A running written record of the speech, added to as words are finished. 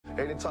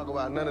They didn't talk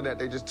about none of that.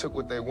 They just took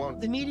what they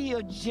wanted. The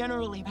media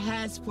generally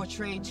has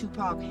portrayed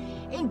Tupac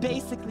in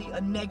basically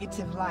a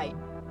negative light.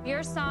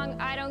 Your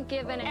song, I Don't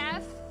Give an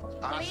F,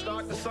 I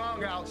start the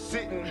song out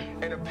sitting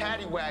in a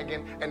paddy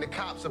wagon, and the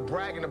cops are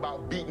bragging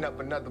about beating up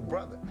another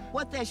brother.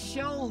 What that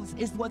shows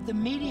is what the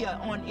media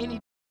on any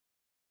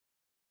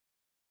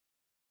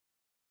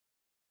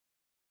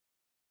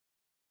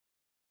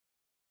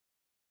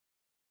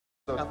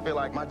So I feel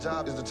like my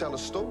job is to tell a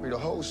story, the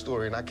whole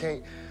story, and I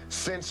can't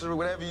censor it.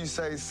 Whatever you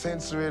say,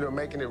 censor it or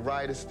making it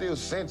right, it's still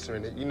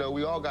censoring it. You know,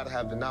 we all got to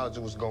have the knowledge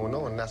of what's going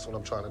on, and that's what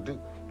I'm trying to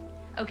do.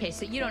 Okay,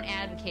 so you don't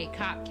advocate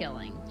cop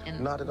killing?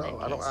 Not at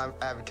all. I don't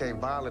advocate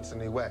violence in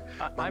any way.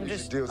 I'm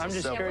just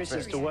curious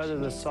as to whether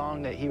the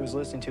song that he was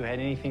listening to had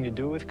anything to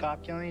do with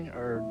cop killing,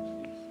 or...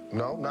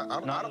 No,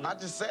 I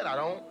just said I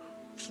don't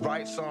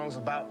write songs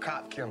about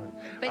cop killing.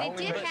 But it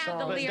did have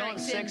the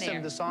lyrics in there. Don't 6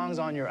 of the songs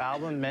on your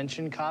album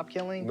mention cop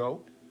killing?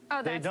 No.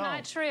 Oh, that's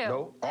not true.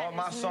 No, all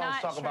my songs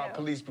talk about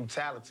police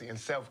brutality and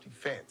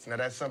self-defense. Now,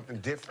 that's something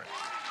different.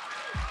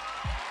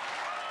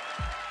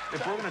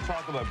 If we're going to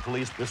talk about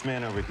police, this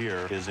man over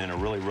here is in a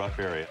really rough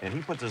area, and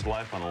he puts his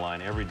life on the line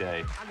every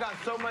day. I got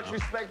so much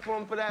respect for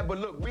him for that, but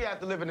look, we have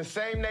to live in the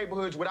same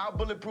neighborhoods without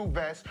bulletproof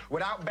vests,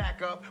 without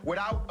backup,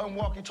 without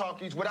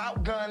walkie-talkies,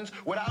 without guns,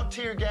 without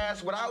tear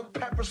gas, without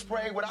pepper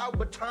spray, without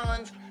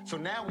batons. So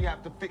now we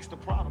have to fix the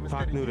problem.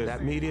 Pac knew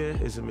that media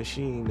is a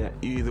machine that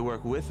you either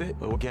work with it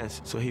or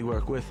against it, so he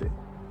worked with it.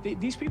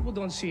 These people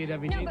don't see it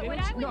every day. No, but what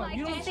I would like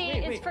to see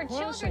is for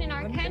children in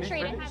our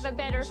country to have a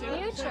better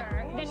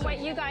future than what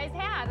you guys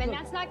have. And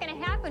that's not going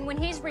to happen when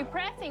he's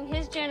repressing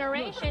his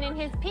generation and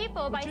his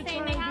people by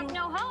saying they have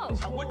no hope.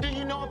 What do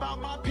you know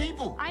about my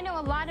people? I know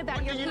a lot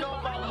about your people.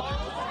 What do you know about mine?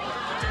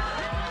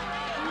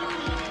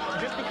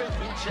 Just because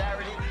you do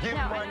charity, give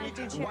money,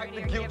 wipe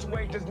the guilt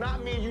away, does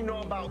not mean you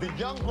know about the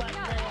young black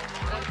man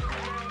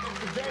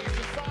of today's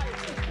society.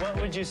 What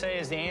would you say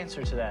is the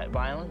answer to that?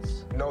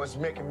 Violence? No, it's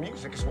making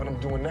music. It's what I'm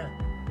doing now.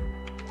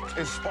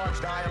 It sparks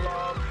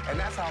dialogue, and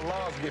that's how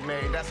laws get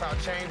made. That's how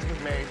change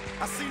gets made.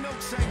 I see no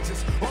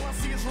changes. All I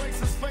see is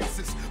racist